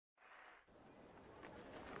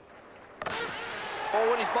Oh,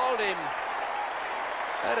 when he's bowled him,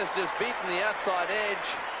 that has just beaten the outside edge.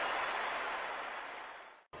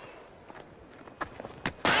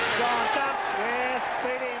 Gone, stumped. Yes,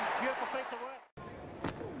 beat him. Beautiful piece of work.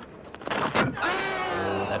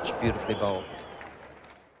 Oh, that's beautifully bowled.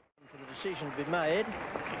 For the decision to be made.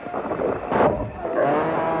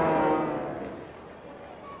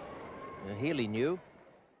 Healy knew.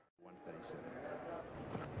 137.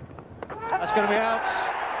 That's going to be out.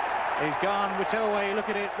 He's gone. Whichever way you look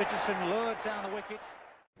at it, Richardson lured down the wicket.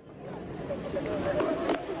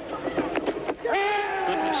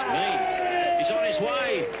 Goodness me. He's on his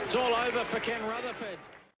way. It's all over for Ken Rutherford.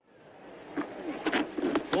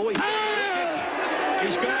 Oh, he's down the wicket.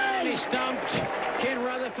 He's gone. He's stumped. Ken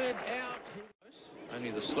Rutherford out. Only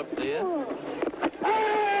the slip there. Oh,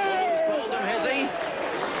 he's bowled him, has he?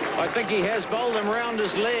 I think he has bowled him round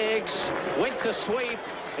his legs. Went to sweep.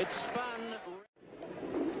 It spun.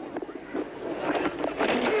 Oh,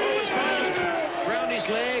 he's bowled round his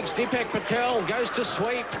legs. Deepak Patel goes to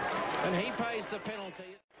sweep, and he pays the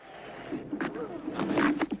penalty.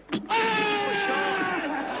 Oh, he's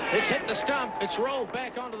gone. It's hit the stump. It's rolled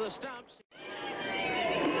back onto the stumps.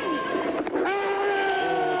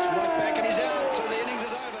 Oh, it's right back, and he's out. So the innings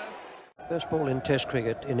is over. First ball in Test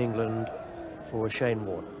cricket in England for Shane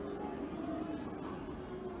Warne.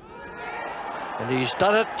 And he's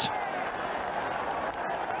done it.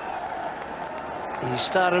 He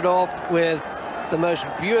started off with the most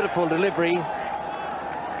beautiful delivery.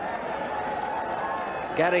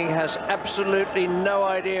 Gatting has absolutely no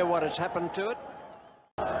idea what has happened to it.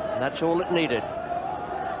 And that's all it needed.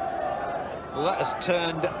 Well, that has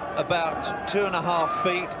turned about 2.5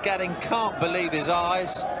 feet. Gatting can't believe his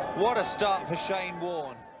eyes. What a start for Shane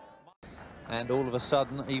Warne. And all of a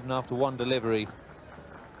sudden, even after one delivery,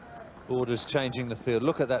 orders changing the field.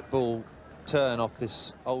 Look at that ball turn off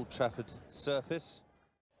this Old Trafford surface.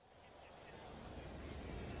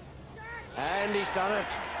 And he's done it.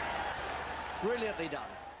 Brilliantly done.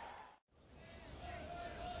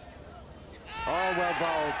 Oh, well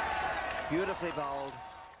bowled. Beautifully bowled.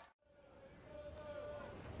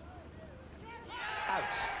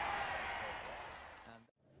 Out.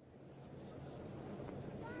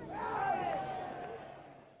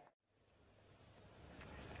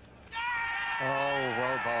 Oh,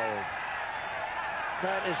 well bowled.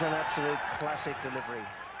 That is an absolute classic delivery.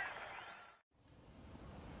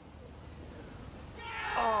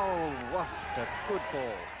 Oh, what a good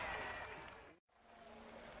ball.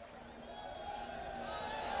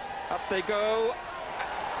 Up they go,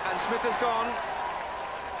 and Smith is gone.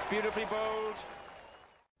 Beautifully bowled.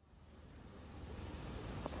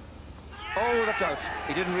 Oh, that's out.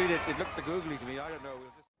 He didn't read it. It looked googly to me. I don't know. We'll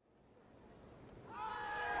just...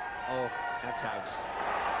 Oh, that's out.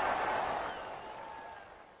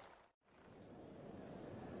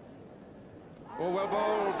 Oh, well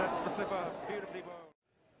bowled. That's the flipper. Beautifully bowled.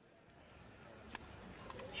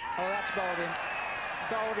 Oh, that's bowled him.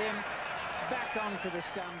 Bowled him. Back onto the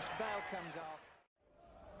stumps. Bale comes off.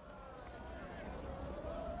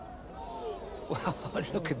 Wow,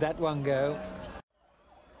 look at that one go.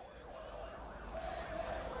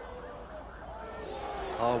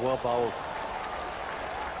 Oh, well bowled.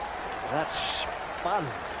 That's spun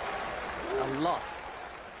a lot.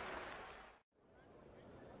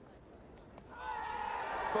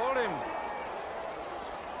 Bowled him.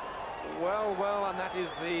 Well, and that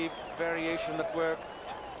is the variation that worked.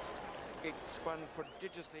 It spun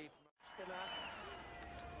prodigiously from a spinner.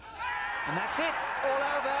 And that's it. All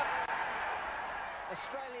over.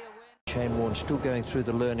 Australia win. Shane Warne still going through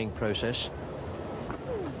the learning process.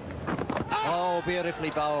 Oh,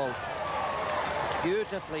 beautifully bowled.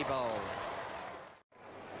 Beautifully bowled.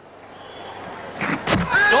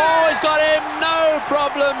 Oh, he's got him, no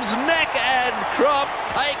problems, neck and crop,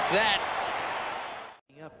 take that.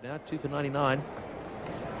 Up now, 2 for 99.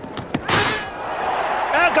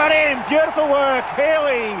 Oh, got him, beautiful work,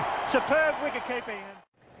 Healy, superb wicket keeping.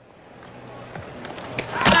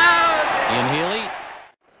 Ian Healy.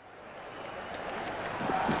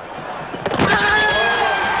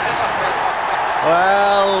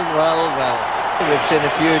 Well. We've seen a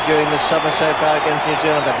few during the summer so far against New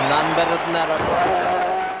Zealand, but none better than that, I've got to say.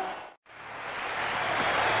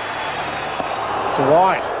 It's a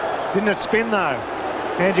wide. Didn't it spin though?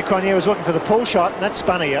 Angie Cronje was looking for the pull shot, and that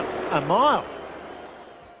spun a mile.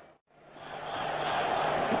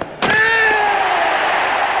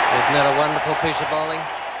 Isn't that a wonderful piece of bowling?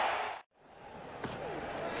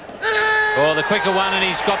 Oh, the quicker one, and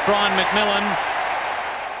he's got Brian McMillan.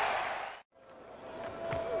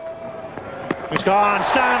 He's gone,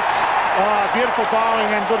 stumped. Oh, beautiful bowling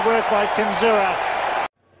and good work by Tim Zura.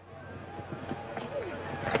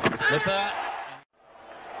 Flipper.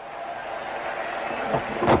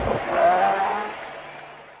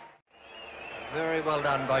 Very well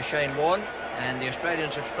done by Shane Warne, and the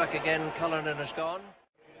Australians have struck again. Cullinan has gone.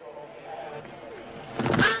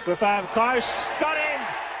 Flipper, close, got him!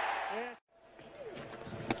 Yes.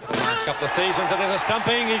 The last couple of seasons, it is a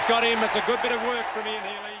stumping. He's got him. It's a good bit of work from Ian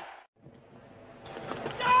Healy.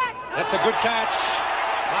 That's a good catch.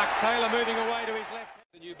 Mark Taylor moving away to his left.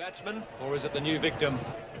 The new batsman, or is it the new victim?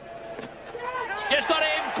 Just got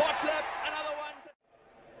him, caught slip, another one.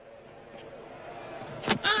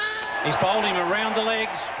 He's bowled him around the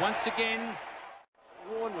legs once again.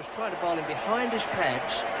 Warne was trying to bowl him behind his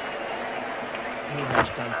pads. He has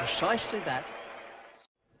done precisely that.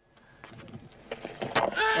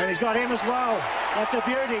 And he's got him as well. That's a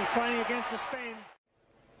beauty, playing against the spin.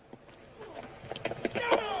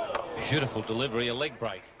 Beautiful delivery, a leg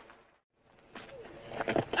break.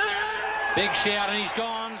 Big shout and he's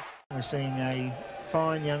gone. We're seeing a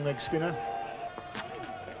fine young leg spinner.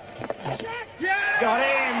 Got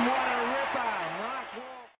him, what a ripper.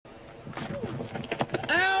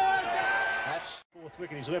 That's Fourth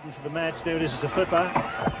wicket, his weapon for the match. There it is, as a flipper.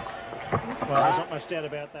 Well, there's not much doubt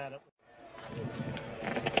about that.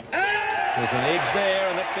 There's an edge there,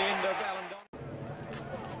 and that's the end of Alan Don.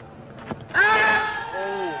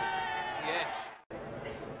 oh yes.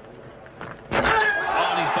 Oh,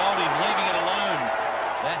 and he's bowled him, leaving it alone.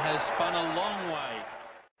 That has spun a long way.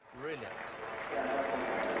 Brilliant.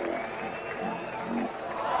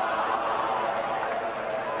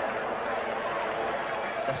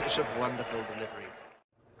 That is a wonderful delivery.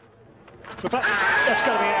 That's got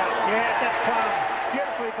to be out. Yes, that's plumb.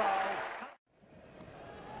 Beautifully bowled.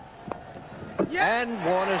 And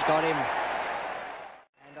Warner's got him.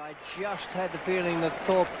 And I just had the feeling that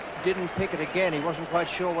Thorpe didn't pick it again. He wasn't quite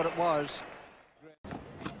sure what it was.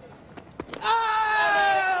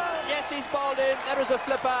 Yes, he's bowled in. That was a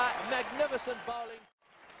flipper. Magnificent bowling.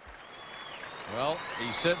 Well,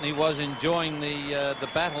 he certainly was enjoying the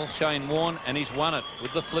battle, Shane Warne, and he's won it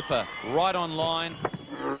with the flipper right on line.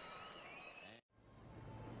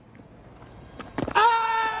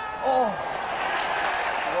 Oh!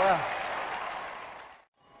 Wow.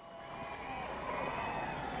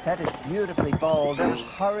 That is beautifully bowled. That was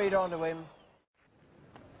hurried onto him.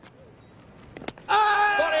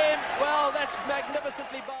 Got him. Well, that's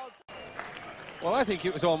magnificently bowled. Well, I think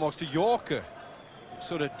it was almost a Yorker.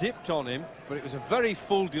 Sort of dipped on him, but it was a very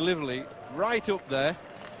full delivery right up there,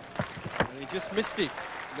 and he just missed it.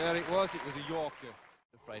 There it was a Yorker.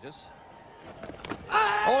 The Freitas.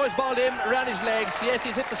 Oh, he's bowled him around his legs. Yes,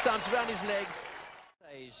 he's hit the stumps around his legs.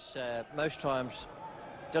 He's most times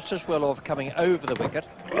just as well off coming over the wicket,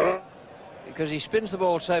 because he spins the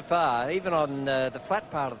ball so far, even on the flat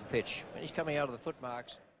part of the pitch, when he's coming out of the foot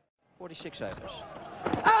marks. 46 overs.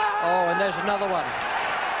 Oh, and there's another one.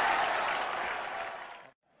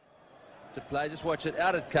 To play, just watch it.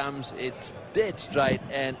 Out it comes. It's dead straight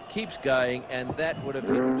and keeps going, and that would have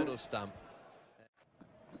hit the middle stump.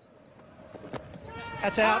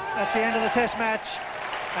 That's out. That's the end of the Test match.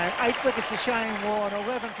 And 8 wickets to Shane Warne,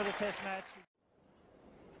 11 for the Test match.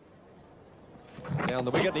 Down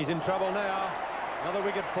the wicket, he's in trouble now. Another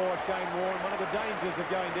wicket for Shane Warne. One of the dangers of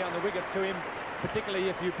going down the wicket to him, particularly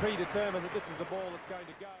if you predetermine that this is the ball that's going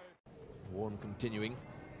to go. Warne continuing.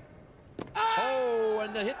 Oh,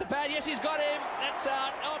 and they hit the pad. Yes, he's got him. That's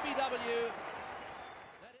out. LBW.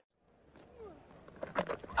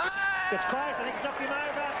 It's close. I think he's knocked him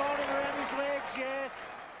over. Bowling around his legs. Yes.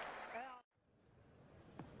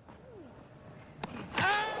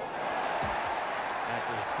 That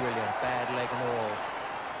was brilliant. Bad leg and all.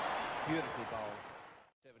 Beautifully bowled.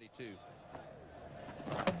 72.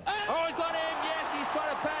 Oh, he's got him. Yes, he's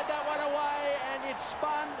trying to pad that one away, and it's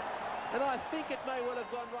spun. And I think it may well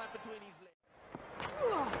have gone right between his legs.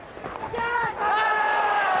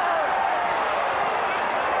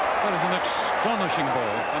 That is an astonishing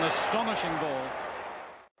ball, an astonishing ball.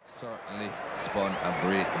 Certainly spun a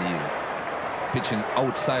great deal. Pitching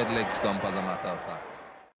outside leg stump, as a matter of fact.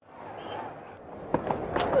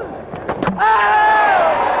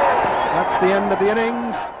 That's the end of the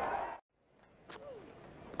innings.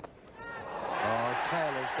 Oh,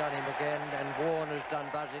 Taylor's done him again, and Warne has done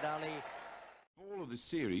Basit Ali. All of the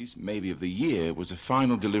series, maybe of the year, was a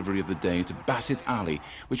final delivery of the day to Basit Ali,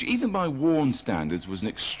 which even by Warne standards was an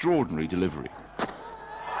extraordinary delivery.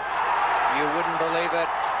 You wouldn't believe it.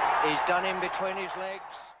 He's done him between his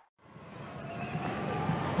legs.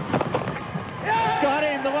 Got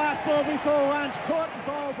him. The last ball we call lunch. Caught and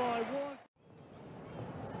bowled by Warne.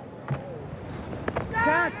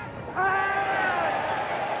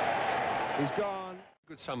 He's gone.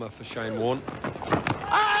 Good summer for Shane Warne.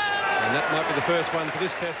 And that might be the first one for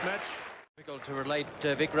this test match. Difficult to relate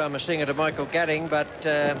Vic Ramasinghe to Michael Gatting, but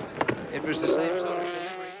it was the same sort of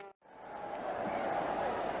delivery.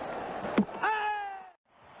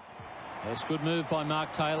 That's a good move by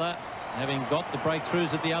Mark Taylor. Having got the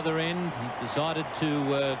breakthroughs at the other end, he decided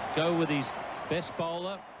to go with his best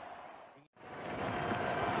bowler.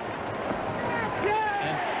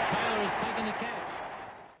 And Taylor has taken the catch.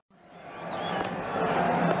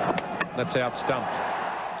 That's out stumped.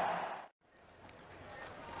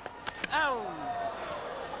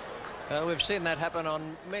 Well, we've seen that happen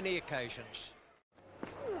on many occasions.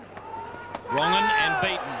 Wrongen and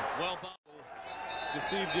beaten. Well bowled.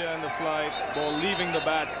 Deceived here in the flight, ball leaving the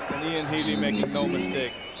bat, and Ian Healy making no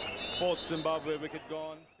mistake. Fourth Zimbabwe wicket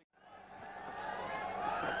gone.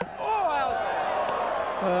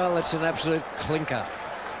 Well, it's an absolute clinker.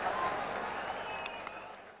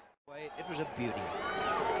 It was a beauty.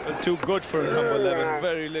 Well, too good for number 11.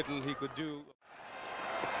 Very little he could do.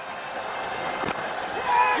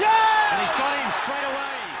 And he's got him straight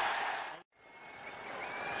away.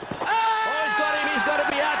 Oh, he's got him. He's got to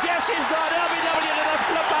be out. Yes, he's got LBW to the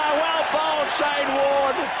flipper. Well bowled, Shane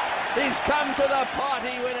Warne. He's come to the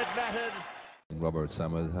party when it mattered. Robert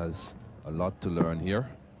Samuels has a lot to learn here.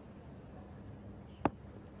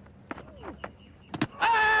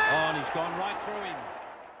 Oh, and he's gone right through him.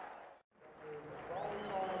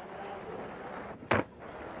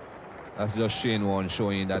 That's just Shane Warne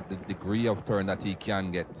showing that the degree of turn that he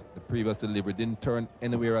can get. The previous delivery didn't turn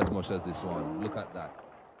anywhere as much as this one. Look at that.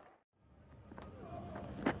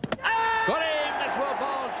 Got him! That's well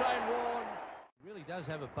bowled, Shane Warne. Really does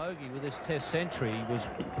have a bogey with this test century. He was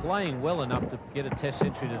playing well enough to get a test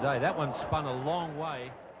century today. That one spun a long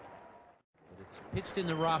way. But it's pitched in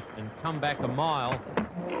the rough and come back a mile.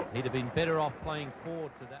 He'd have been better off playing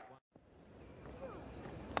forward to that one.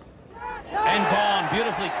 And gone.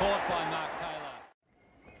 Beautifully caught by Mark Taylor.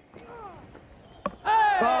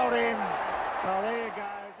 Bowled him. Well, there you go.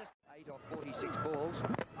 Just 8 off 46 balls.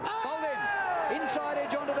 Bowled him. Inside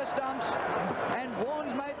edge onto the stumps. And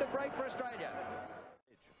Warne's made the break for Australia.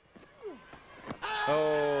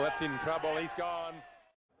 Oh, that's in trouble. He's gone.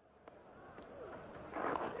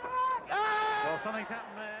 well, something's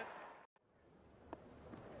happened there.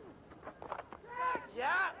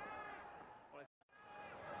 Yeah.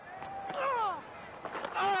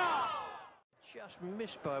 Just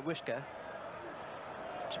missed by Whisker.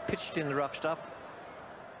 It's pitched in the rough stuff.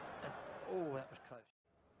 And, oh, that was close.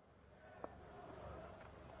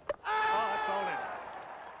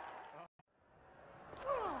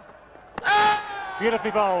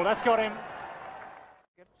 Beautifully bowled. That's got him.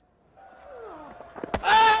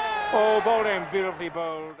 Oh, bowled him. Beautifully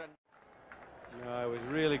bowled. No, it was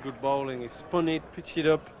really good bowling. He spun it, pitched it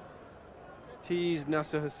up, teased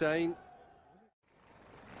Nasser Hussain.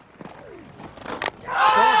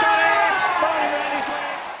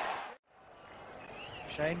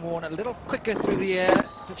 Shane Warne a little quicker through the air,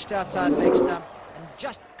 pitched outside leg stump and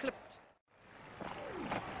just clipped.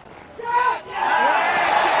 Yes,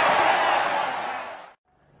 yes, yes.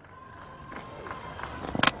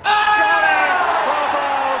 Got it! Well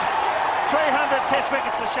bowled. 300 test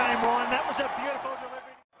wickets for Shane Warne. That was a beautiful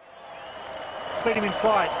delivery. Beat him in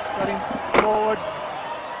flight. Got him forward.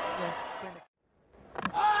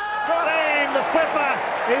 Got him! The flipper.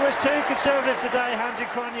 He was too conservative today, Hansi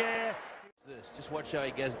Cronje. Just watch how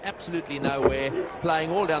he goes absolutely nowhere,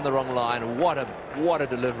 playing all down the wrong line. What a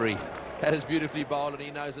delivery. That is beautifully bowled, and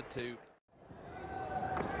he knows it too.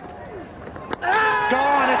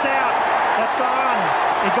 Gone, it's out. That's gone.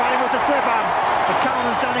 He got him with the flipper. But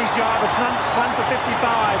Coleman's done his job. It's one for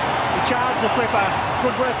 55. He charged the flipper.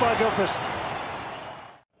 Good work by Gilchrist.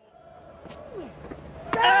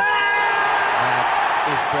 That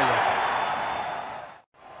is brilliant.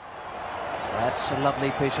 That's a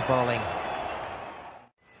lovely piece of bowling.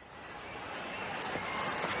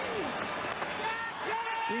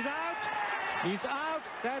 He's out. He's out.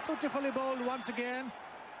 They're beautifully bowled once again.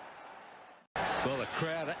 Well, the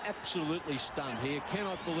crowd are absolutely stunned here.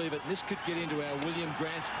 Cannot believe it. This could get into our William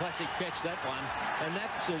Grant's classic catch, that one. An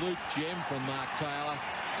absolute gem from Mark Taylor.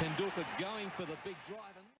 Tendulkar going for the big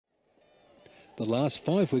drive. The last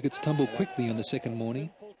 5 wickets tumbled quickly on the second morning,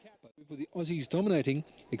 with the Aussies dominating,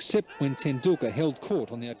 except when Tendulkar held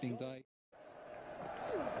court on the opening day.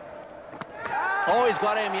 Oh, he's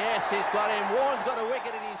got him, yes, he's got him. Warne's got a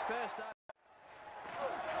wicket in his first over.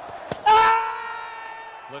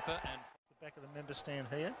 Flipper and... The back of the member stand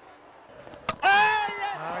here.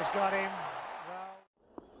 Oh, he's got him.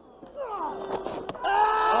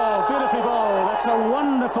 Oh, beautifully bowled. That's a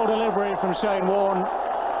wonderful delivery from Shane Warne.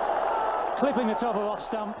 Clipping the top of off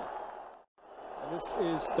stump. This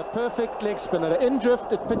is the perfect leg spinner. In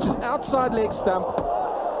drift, it pitches outside leg stump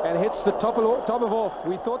and hits the top of off.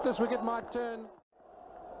 We thought this wicket might turn.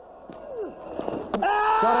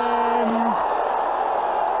 Got him!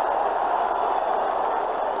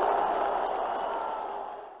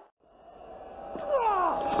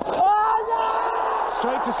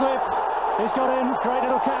 Straight to slip. He's got him. Great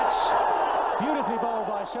little catch. Beautifully bowled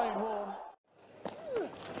by Shane Warne.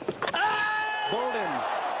 Bowled in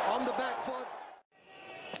on the back foot.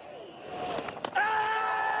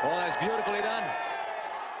 Oh, that's beautifully done.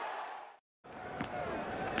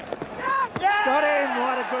 Got him.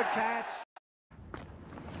 What a good catch.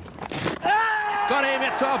 Got him.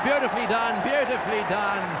 It's all beautifully done. Beautifully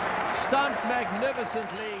done. Stumped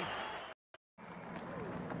magnificently.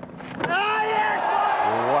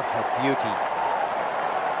 What a beauty.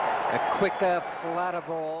 A quicker, flatter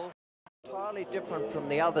ball. Entirely different from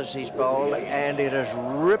the others he's bowled, and it has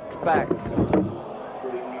ripped back.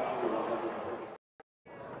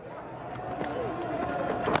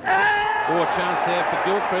 Poor chance there for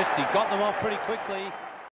Gilchrist. He got them off pretty quickly.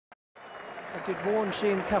 But did Warne see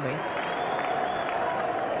him coming?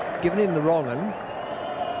 Given him the wrong one.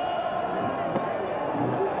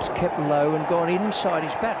 It's kept low and gone inside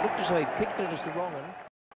his bat. Looked as though he picked it as the wrong one.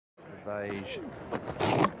 Beige.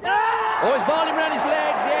 Oh, he's bowled him round his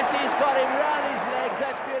legs. Yes, he's got him round his legs.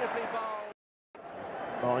 That's beautifully bowled.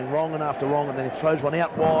 Bowling wrong and after wrong, and then he throws one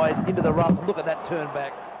out wide into the rough. Look at that turn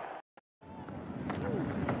back.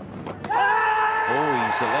 Oh,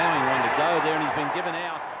 he's allowing one to go there, and he's been given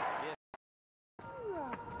out.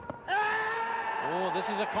 Oh, this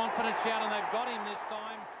is a confident shout, and they've got him this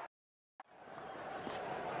time.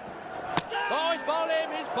 Oh, he's bowled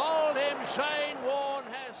him. He's bowled him. Shane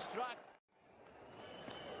Warne has struck.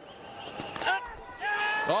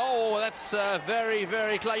 Oh, that's very,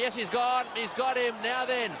 very close. Yes, he's gone. He's got him. Now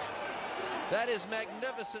then, that is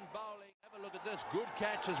magnificent bowling. Have a look at this. Good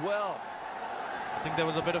catch as well. I think there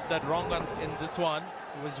was a bit of that wrong in this one.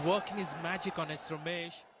 He was working his magic on S.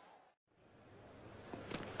 Ramesh.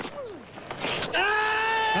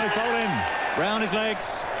 Nice bowling. Round his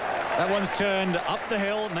legs. That one's turned up the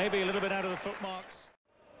hill, maybe a little bit out of the foot marks.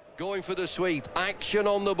 Going for the sweep. Action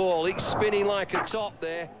on the ball. It's spinning like a top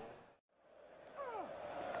there.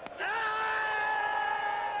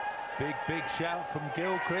 Big shout from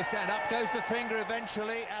Gilchrist, and up goes the finger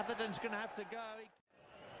eventually. Atherton's going to have to go.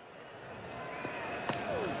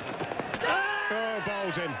 Oh,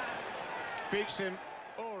 bowls him. Beats him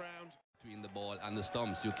all round. Between the ball and the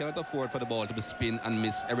stumps. You cannot afford for the ball to be spin and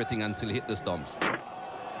miss everything until you hit the stumps.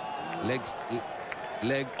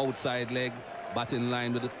 Leg outside leg, bat in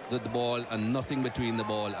line with the ball, and nothing between the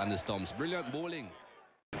ball and the stumps. Brilliant bowling.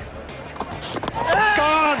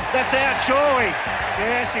 Gone! That's out, surely.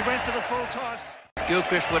 Yes, he went for the full toss.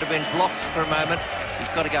 Gilchrist would have been blocked for a moment. He's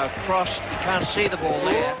got to go across. You can't see the ball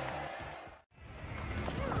there.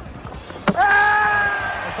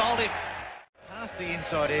 Bowled it past the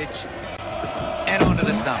inside edge and onto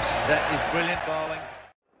the stumps. That is brilliant bowling.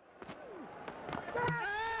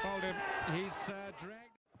 Bowled him. He's dragged.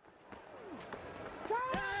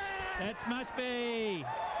 That must be.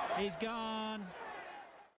 He's gone.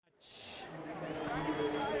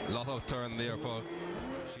 Lot of turn there for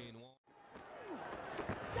Shane Warne.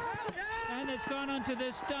 And it's gone onto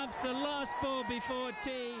the stumps, the last ball before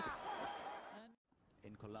tea.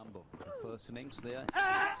 In Colombo, the first innings there.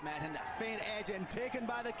 Madden, faint edge and taken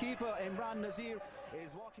by the keeper. Imran Nazir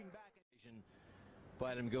is walking back.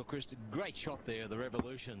 By Adam Gilchrist, great shot there, the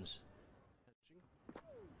Revolutions.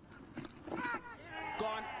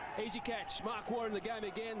 Gone, easy catch. Mark Warne in the game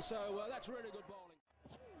again, so that's really good bowling.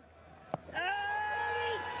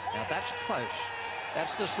 Now that's close.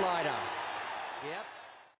 That's the slider. Yep.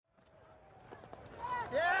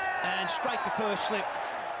 And straight to first slip.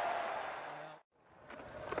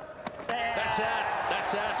 That's out.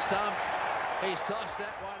 That's out. Stumped. He's tossed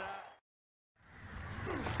that one out.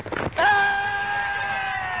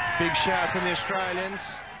 Big shout from the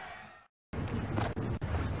Australians.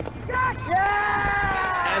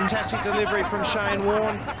 Fantastic delivery from Shane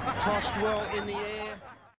Warne. Tossed well in the air.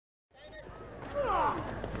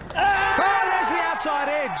 Oh, there's the outside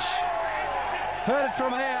edge. Heard it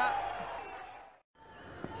from here.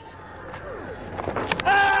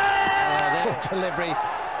 Good delivery.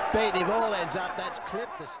 Beat him all ends up. That's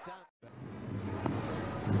clipped the stump.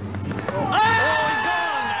 Oh, he's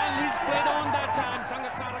gone! And he's played on that time.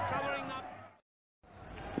 Sangakkara covering up.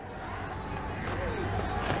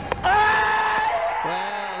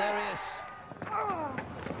 Well, there he is. Oh,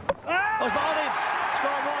 it's behind him. It's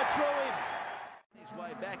gone right through him. His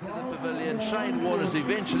way back to the pavilion. Shane Warne has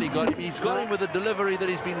eventually really got him. He's got him with the delivery that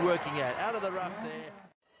he's been working at. Out of the rough there.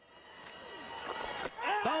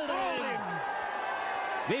 Bowling!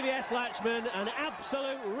 VVS Latchman, an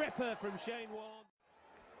absolute ripper from Shane Warne.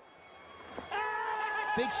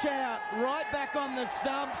 Big shout, right back on the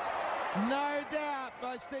stumps. No doubt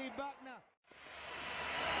by Steve Buckner.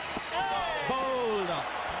 Bowled up.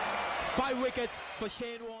 5 wickets for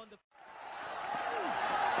Shane Warne.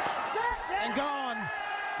 And gone.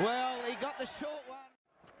 Well, he got the short one.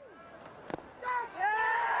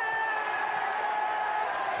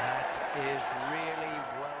 That is really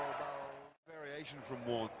well bowled. Variation from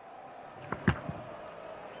Warne.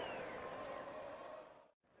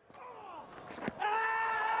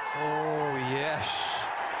 Oh, yes.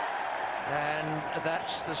 And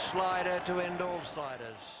that's the slider to end all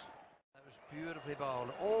sliders. That was beautifully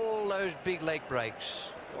bowled. All those big leg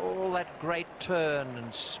breaks, all that great turn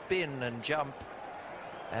and spin and jump,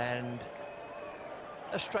 and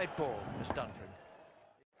a straight ball was done for him.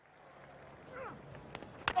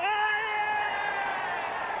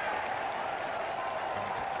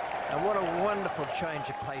 And what a wonderful change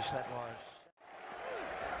of pace that was.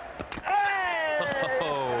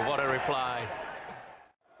 Oh, what a reply.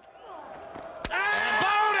 And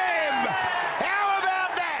bowled him! How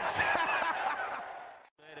about that?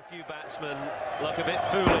 Made a few batsmen look a bit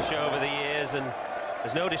foolish over the years, and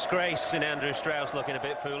there's no disgrace in Andrew Strauss looking a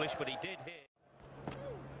bit foolish, but he did hit.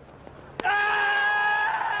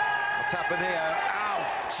 What's happened here? Ow!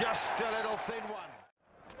 Just a little thin one.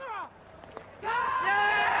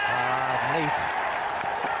 Neat.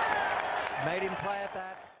 Made him play at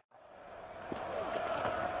that.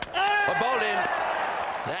 I bowled him.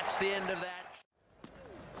 That's the end of that.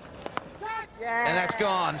 And that's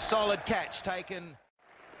gone. Solid catch taken.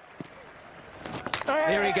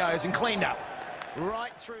 There he goes and cleaned up.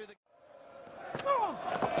 Right through the...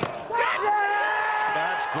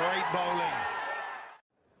 That's great bowling.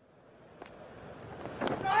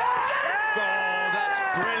 Oh, that's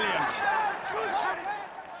brilliant.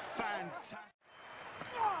 Fantastic.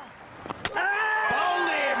 Bowled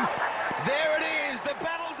him! There it is. The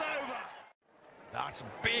battle's over. That's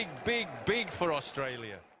big, big, big for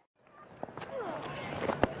Australia. Oh,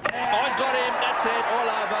 he's got him. That's it. All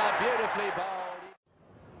over. Beautifully bowled.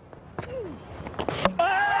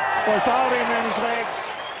 Well, bowled him in his legs.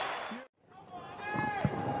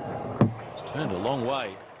 It's turned a long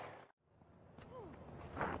way.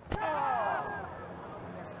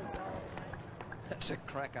 That's a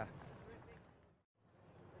cracker.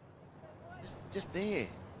 Just there.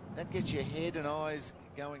 That gets your head and eyes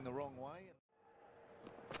going the wrong way.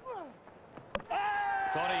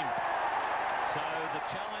 Got him. So the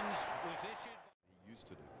challenge was issued. He used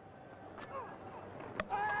to do.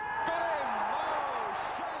 Got him! Oh,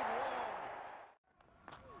 Shane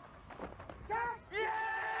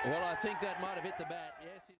Warne! Well, I think that might have hit the bat.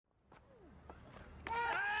 Yes.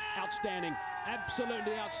 Outstanding.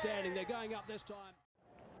 Absolutely outstanding. They're going up this time.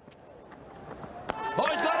 Oh,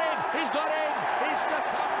 he's got him! He's got him! He's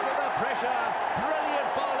succumbed to the pressure. Brilliant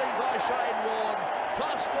bowling by Shane Warne.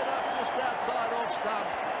 Tossed it up just outside off stump.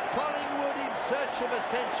 Collingwood, in search of a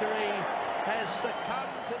century, has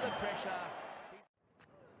succumbed to the pressure.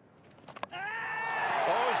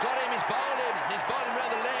 Oh, he's got him. He's bowled him. He's bowled him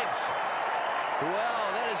around the legs. Well,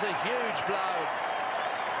 that is a huge blow.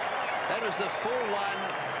 That was the full one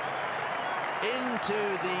into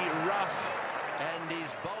the rough, and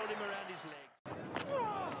he's bowled him around his legs.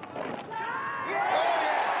 Oh,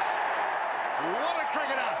 yes! What a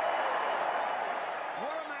cricketer!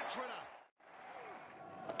 What a match winner!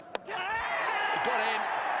 Got him.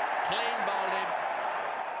 Clean bowled him.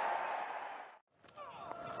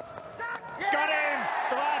 Got him!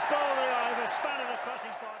 The last ball of the over, spun it across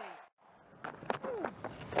his body.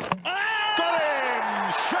 Got him!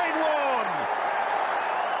 Shane Warne!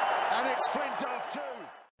 And it's Flintoff too.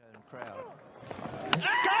 Crowd.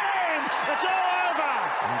 Got him! It's all over!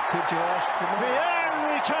 And could you ask for more? The urn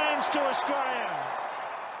returns to Australia.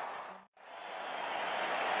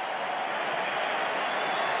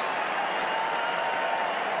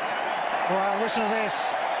 Well, listen to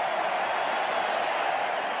this.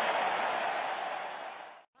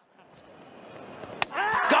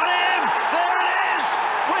 Got him! There it is!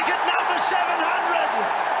 Wicket number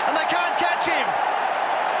 700! And they can't catch him.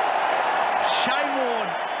 Shane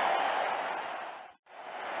Warne.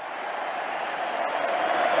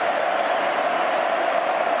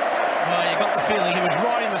 Well, you got the feeling he was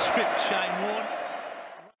right in the script, Shane Warne.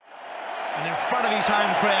 And in front of his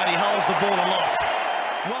home crowd, he holds the ball aloft.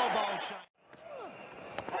 Well bowled, Shane.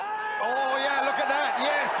 Oh, yeah, look at that.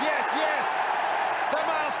 Yes, yes, yes. The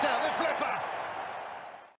master, the flipper.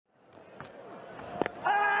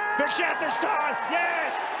 Big shot this time.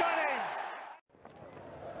 Yes, got him.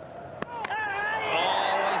 Oh,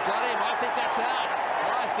 he's got him. I think that's out.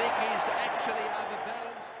 I think he's actually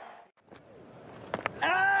overbalanced.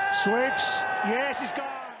 Sweeps. Yes, he's gone.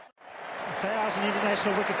 1,000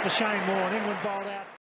 international wickets for Shane Warne. England bowled out.